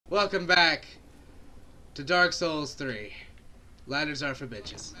Welcome back to Dark Souls 3. Ladders are for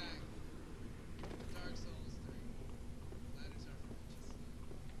bitches.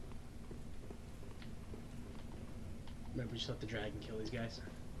 Remember, just let the dragon kill these guys.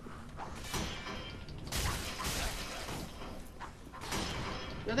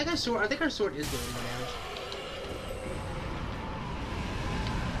 Yeah, I think our sword is doing more damage.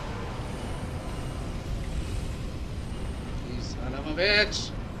 You son of a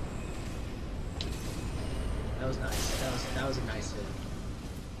bitch! That was nice. That was a nice hit.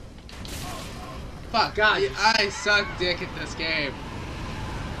 Fuck, God, I suck dick at this game.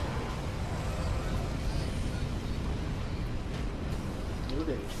 Look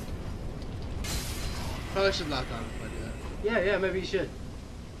at it. Probably should lock on if I do that. Yeah, maybe you should.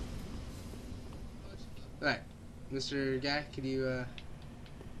 Alright, Mr. Guy, can you,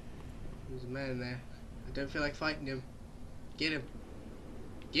 there's a man in there. I don't feel like fighting him. Get him.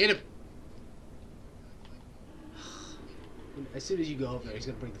 Get him! As soon as you go over there, he's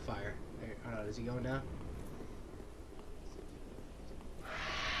gonna bring the fire. Hold on, is he going down?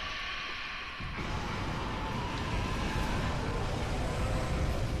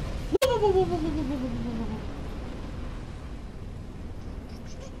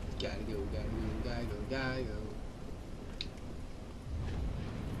 Gotta go.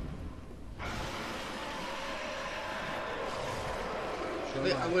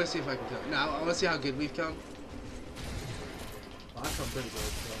 I want to see if I can kill him. Now, I want to see how good we've come. Well, I've come pretty good,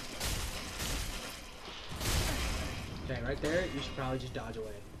 so. Okay, right there, you should probably just dodge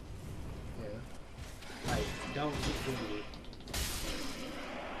away. Yeah. Like, don't get greedy.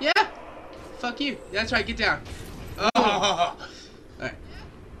 Yeah! Fuck you. That's right, get down. Oh! Alright.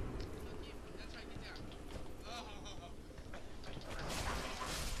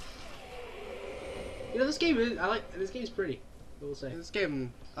 You know, this game is, this game's pretty, I will say. This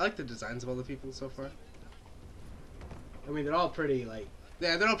game, I like the designs of all the people so far. I mean, they're all pretty, like...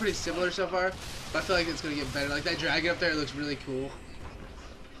 Yeah, they're all pretty similar so far, but I feel like it's gonna get better. Like that dragon up there looks really cool.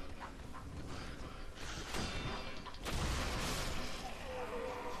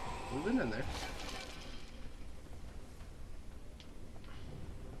 We've been in there.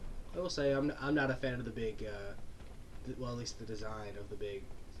 I will say, I'm not a fan of the big, well, at least the design of the big,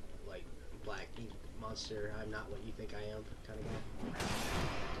 like, black ink monster. I'm not what you think I am kind of guy.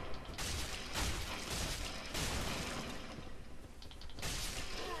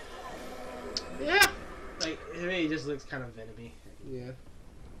 Yeah! Like, to me, it just looks kind of venomy. Yeah.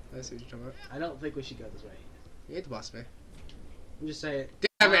 I see what you're talking about. I don't think we should go this way. You hate the boss, man. I'm just saying,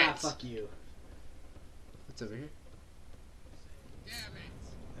 Damn it! Fuck you. What's over here? Damn it!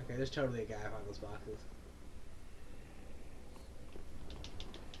 Okay, there's totally a guy behind those boxes.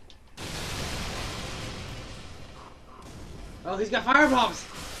 Oh, he's got fire bombs!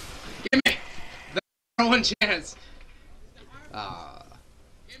 Give me the one chance. Ah.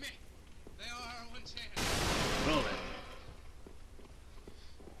 Give me the one chance. Roll it.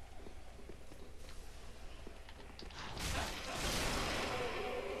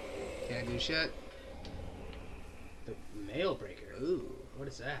 Can't do shit. The mail breaker. Ooh. What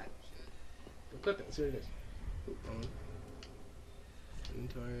is that? Equip it. Let's see what it is. Ooh, on.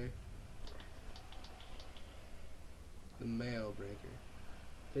 Inventory. The mail breaker.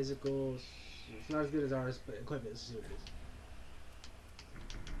 Physical. It's not as good as ours, but equip it. Let's see what it is.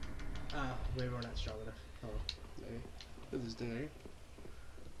 Ah, maybe we're not strong enough. Oh. Maybe. What's this thing right here?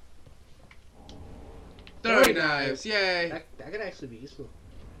 Throwing knives! Yay! That could actually be useful.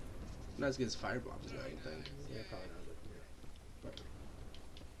 Not as good as fire bombs, though, I think. Yeah, probably not. But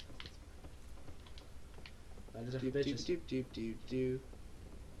that is Doop, our bitches. doop, doop, doop, doop.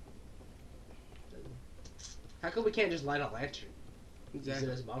 How come we can't just light a lantern? Exactly.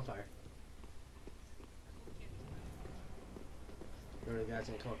 Use it as a bonfire. Remember the guy's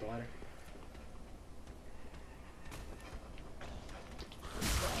gonna come up the ladder?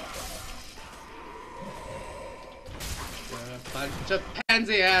 Bunch of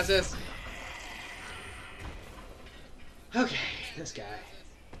pansy asses. Okay, this guy.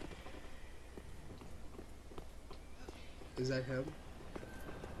 Is that him?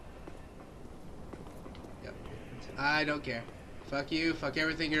 Yep. I don't care. Fuck you. Fuck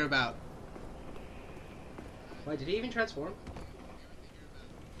everything you're about. Wait, did he even transform?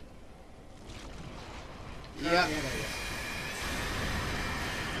 Yep. Yeah, there you go.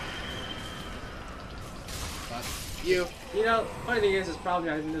 Fuck you. You know, funny thing is, it's probably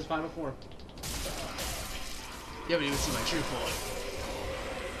not even in his final form. You haven't even seen my true form.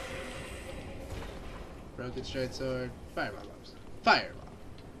 Broken straight sword. Fireball bombs. Fireball.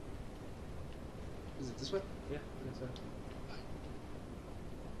 Is it this way? Yeah, that's right.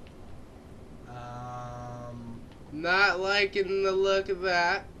 Not liking the look of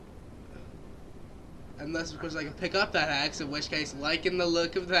that. Unless, of course, I can pick up that axe, in which case, liking the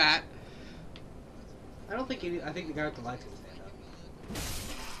look of that. I don't think I think the guy with the lights can stand up.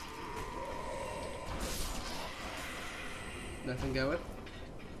 Nothing going?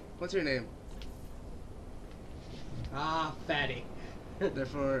 What's your name? Ah, fatty.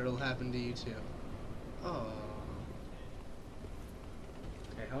 Therefore, it'll happen to you too. Oh.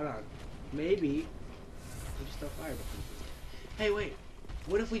 Okay, hold on. Maybe we just throw fireballs. Hey, wait.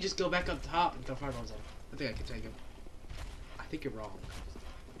 What if we just go back up top and throw fireballs at him? I think I can take him. I think you're wrong.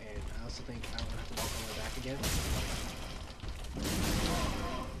 And I also think I don't have to walk all the way back again.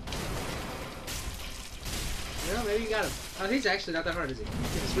 No, maybe you got him. I think it's actually not that hard, is it?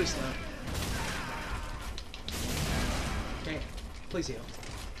 It's pretty slow. Okay, please heal.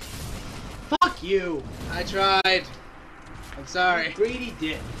 Fuck you! I tried. I'm sorry. You greedy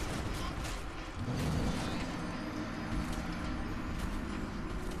dick.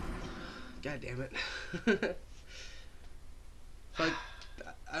 God damn it. Like,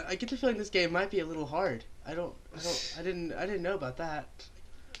 I get the feeling this game might be a little hard. I didn't know about that.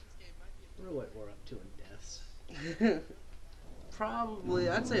 I wonder what we're up to in deaths. Probably,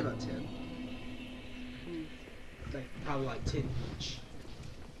 I'd say about 10. Like, probably like 10 each.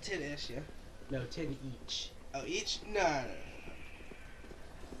 10-ish, yeah. No, 10 each. Oh, each? No.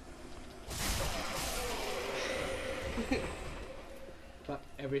 Fuck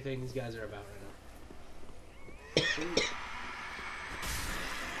everything these guys are about right now.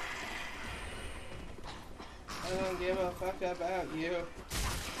 I don't give a fuck about you.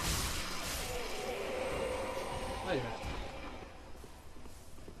 Wait a minute.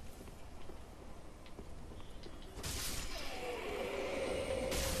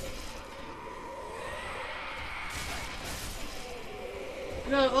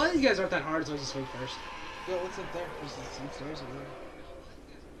 You know, a lot of these guys aren't that hard, so I just swing first. Yo, what's up there? There's some stairs up there.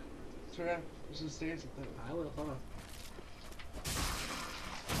 Turn around. There's some stairs up there. I will, hold on.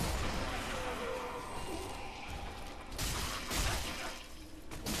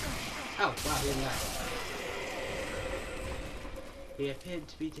 Oh, wow, he didn't die. He appeared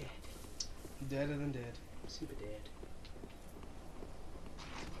to be dead. Deader than dead. Super dead.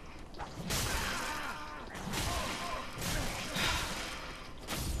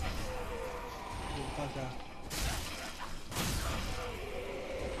 Get the fuck out.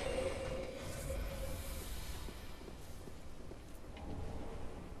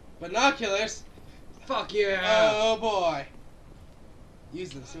 Binoculars! Fuck yeah! Oh boy! Use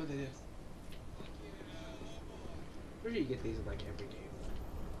them, see what they do. Where do you get these in like every game?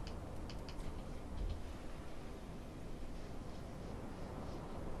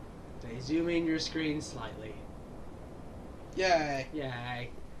 They zoom in your screen slightly. Yay!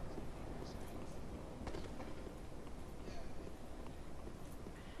 Yay.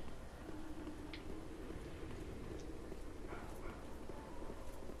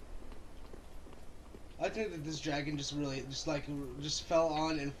 I think that this dragon just fell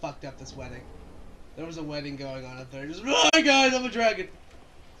on and fucked up this wedding. There was a wedding going on up there. Just, hi guys, I'm a dragon!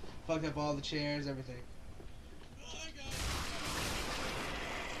 Fucked up all the chairs, everything.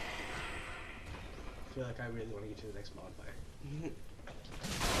 I feel like I really want to get to the next bonfire.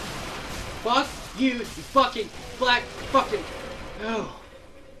 Fuck you, you fucking black fucking... Oh.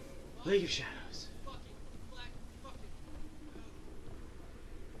 League of Shadows.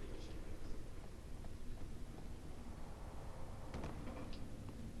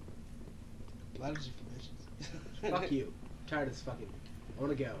 Ladders are for bitches. Fuck you. I'm tired of this fucking... I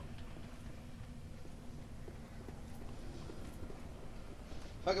want to go.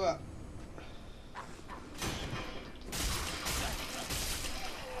 Fuck him up.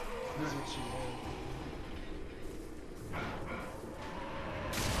 This is what she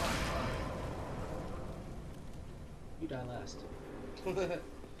You die last. wanted.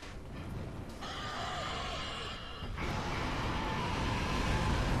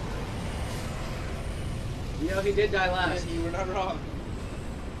 You know, he did die last. You were not wrong.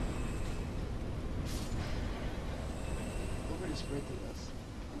 We're pretty spread through this.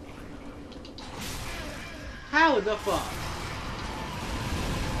 How the fuck?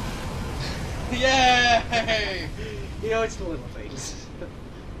 Yay! You know, it's the little things.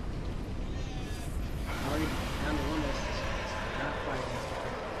 Already down to one list. Not fighting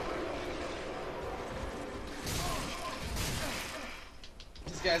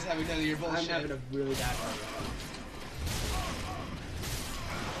this This guy's having none of your guy. I'm bullshit. having a really bad one.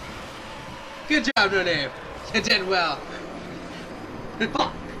 Good job, N0name. You did well.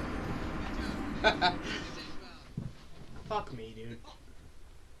 Fuck! Fuck me, dude.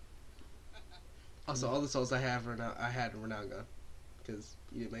 Also, all the souls I had were now gone because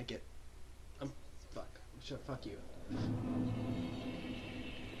you didn't make it. Fuck. Fuck you.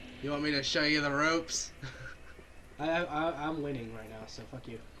 You want me to show you the ropes? I'm winning right now, so fuck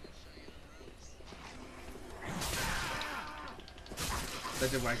you.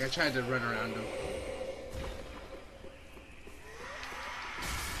 That didn't work. I tried to run around him.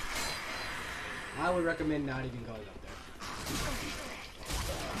 I would recommend not even going up there.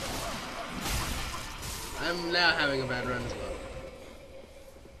 I'm now having a bad run as well.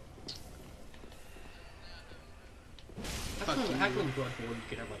 How come Bloodborne you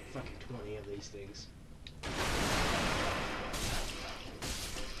could have like fucking 20 of these things?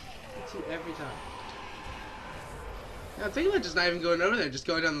 Hits you every time. Yeah, I'm thinking about just not even going over there, just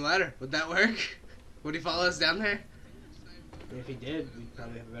going down the ladder. Would that work? Would he follow us down there? And if he did, we'd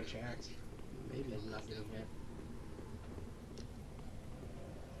probably have a better chance. Maybe. Of not getting hit.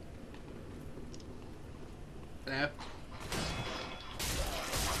 Hello?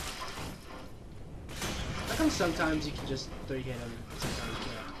 How come sometimes you can just 3 hit him, sometimes you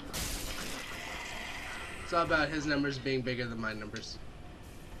can't? It's all about his numbers being bigger than my numbers.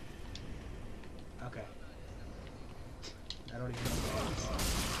 Okay. I don't even know what that is.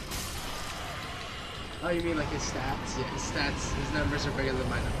 Oh, you mean like his stats? Yeah, his stats, his numbers are bigger than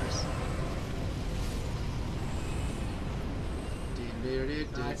my numbers.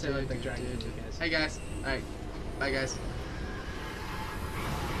 I'd say like the dragon guys. Hey guys. Alright. Bye guys.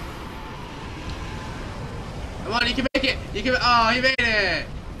 Come on, you can make it! You can. Oh, he made it!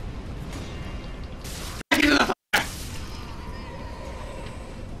 Back into the fire!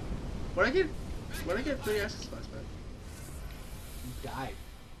 Where'd I get 3 acid spots, man? You died.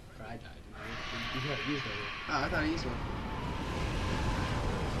 Or I died. You haven't used one yet. Oh, I thought I used one.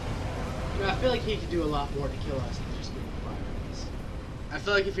 No, I feel like he could do a lot more to kill us than just being fire at us. I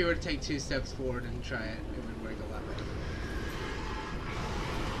feel like if he were to take 2 steps forward and try it, it would work a lot better.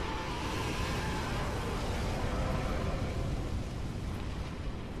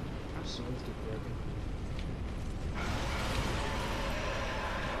 Our swords get broken.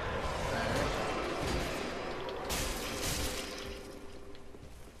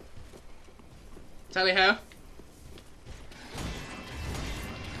 Tally ho.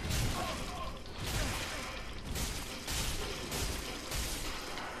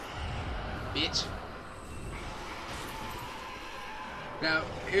 Bitch. Now,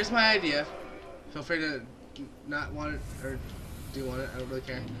 here's my idea. Feel free to not want it or do want it. I don't really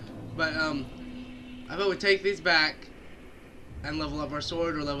care. But I thought we take these back and level up our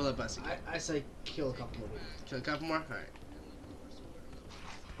sword or level up us again. I say kill a couple more people. Kill a couple more. All right.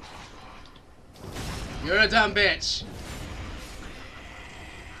 You're a dumb bitch.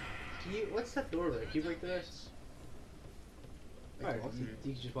 Can you? What's that door there? Can you break through this? I can Alright, walk you through.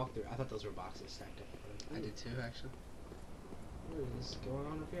 can just walk through. I thought those were boxes stacked up. I did too, actually. What is going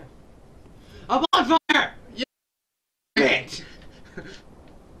on up here? A bonfire! Yeah. Bitch!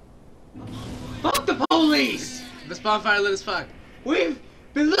 Fuck the police! This bonfire lit as fuck. We've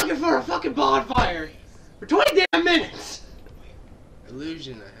been looking for a fucking bonfire for 20 damn minutes!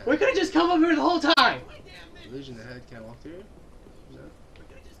 Illusion ahead. We could've just come up here the whole time! Illusion ahead. Can I walk through? No.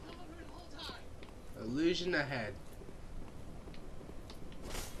 Illusion ahead.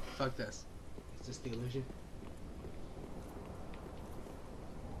 Fuck this. Is this the illusion?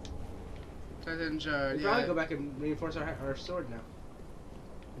 Titan shard. We'll Yeah. probably go back and reinforce our sword now.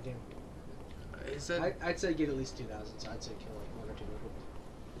 Again. Is that? I'd say get at least 2,000, so I'd say kill like 1 or 2 people.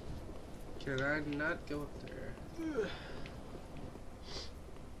 Can I not go up there?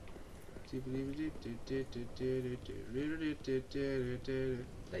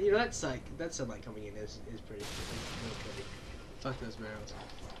 You know, that sunlight coming in is pretty pretty. Fuck those barrels.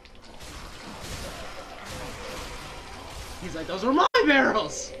 He's like, those were my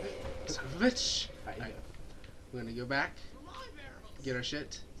barrels! Son of a bitch. Alright, Alright. We're gonna go back, get our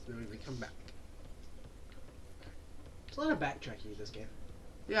shit, then we're gonna come back. There's a lot of backtracking in this game.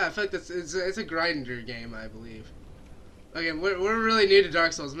 Yeah, I feel like it's a grinder game, I believe. Again, we're really new to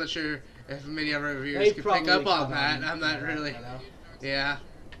Dark Souls. I'm not sure if many of our viewers could pick up on that. I'm not really. Yeah.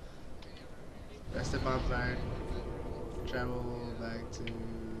 Rest at bonfire. Travel back to.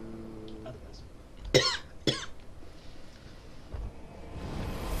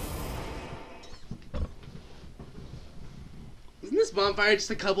 Isn't this bonfire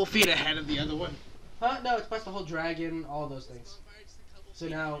just a couple feet ahead of the other one? Huh? No, it's past the whole dragon, all those things. So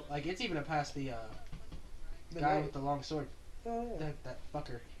now, like, it's even past the guy with the long sword. Oh, yeah. That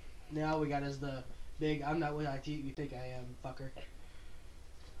fucker. Now we got is the big, I'm not what you think I am, fucker.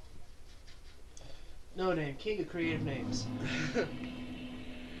 No name, king of creative names.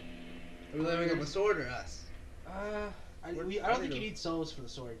 Are we leveling up a sword or us? I don't think you need souls for the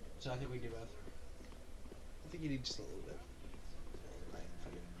sword, so I think we can do both. I think you need just a little bit.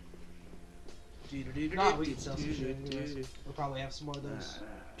 No, we can sell some shit anyways. We'll probably have some more of those.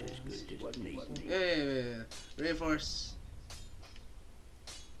 Yeah. Reinforce.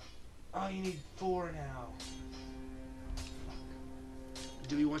 Oh, you need 4 now.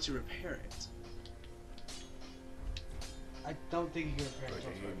 Do we want to repair it? I don't think you can repair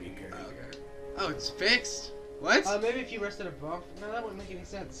it. Okay. Oh, it's fixed? What? Maybe if you rested a buff. No, that wouldn't make any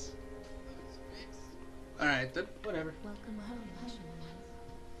sense. Alright, then. Whatever. Welcome home,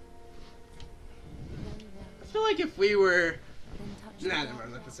 I feel like if we were... Nah, never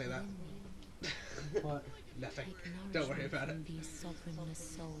mind, let's say that. What? Nothing. Don't worry about it.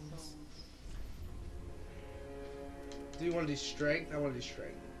 Do you want to do strength? I want to do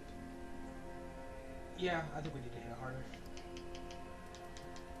strength. Yeah, I think we need to hit it harder.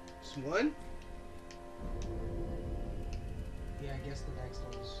 Just one? Yeah, I guess the next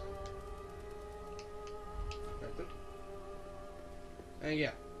one's... Right then. And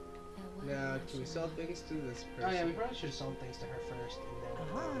yeah. Now, can we sell things to this person? Oh yeah, we probably should have sold things to her first, and then...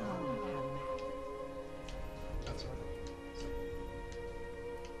 That's right.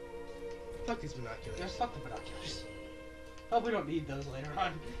 Fuck these binoculars. Yeah, fuck the binoculars. Hope we don't need those later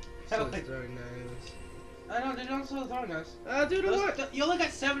on. So it's throwing knives. I know, they don't sell the throwing knives. Dude, what? You only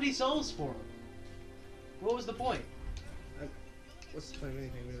got 70 souls for them. What was the point? What's the point of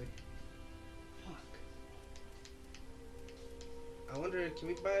anything, really? Fuck. I wonder, can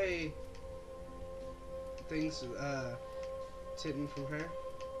we buy things, hidden from her?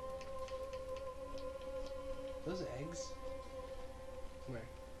 Those eggs? Where?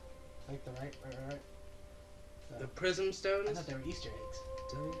 Like the right. The prism stones? I thought they were Easter eggs.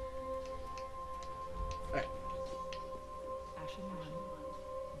 Dummy. Alright. Ashen one,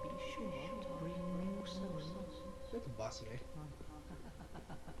 be sure to bring more souls. You're the boss of me.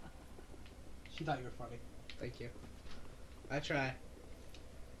 She thought you were funny. Thank you. I try.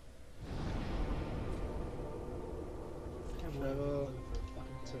 Can't believe Travel I've been looking for a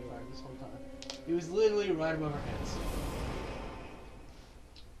fucking campfire this whole time. It was literally right above our heads.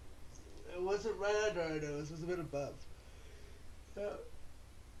 It wasn't right under our nose, it was a bit above.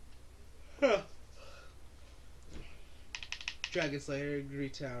 Huh. Dragon Slayer,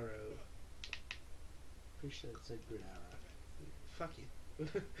 Gritaro. Pretty sure it said good arrow. Fuck you.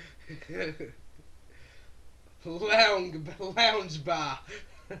 Lounge bar.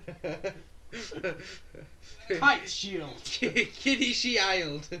 Kite shield! Kitty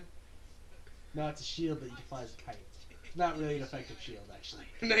Shield. No, it's a shield that you can fly as a kite. It's not really an effective shield, actually.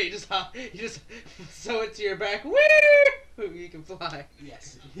 No, you just sew it to your back. Woo! You can fly.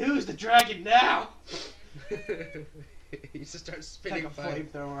 Yes. Who's the dragon now? You just start spinning Take a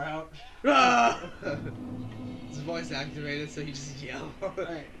flamethrower out. Ah! It's voice activated, so you just yell.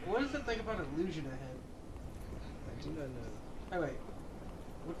 Alright, what is the thing about illusion ahead? I do not know. Oh wait.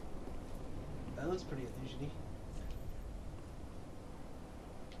 What? That looks pretty illusion-y.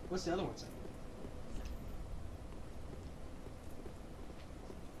 What's the other one say?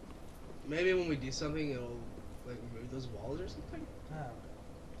 Maybe when we do something, it'll like remove those walls or something. Oh.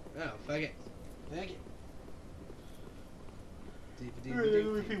 Oh, fuck it. Thank you.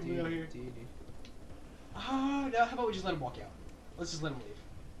 Now Ah, no, how about we just let him walk out? Let's just let him leave.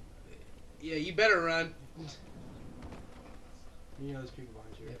 yeah, you better run. You know there's people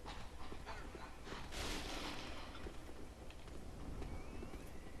behind you. Yep.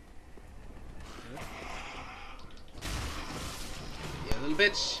 Yeah, little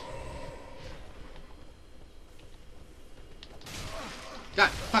bitch. God,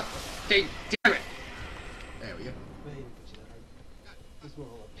 fuck, damn it. There we go. But he didn't put you that hard. This will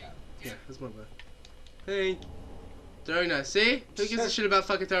look out. Yeah, that's more of a... Hey. Throwing knives. See? Who gives a shit about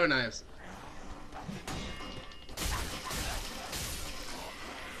fucking throwing knives?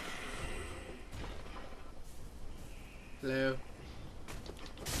 Hello.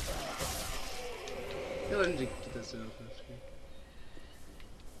 Let him get this off the screen.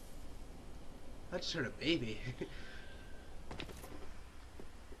 I just heard a baby.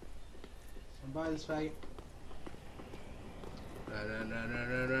 I'm buying this faggot.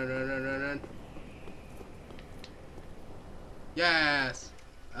 Run. Yes!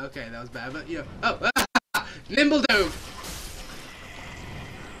 Okay, that was bad, but, you know. Oh! Ah! Nimble Dog!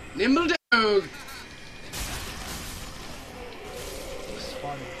 Nimble Dog!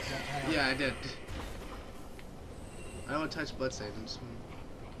 Yeah, I did. I don't want to touch bloodstains.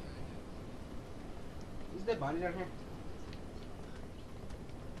 Is that body down here?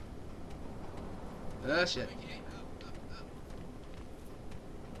 Oh, shit.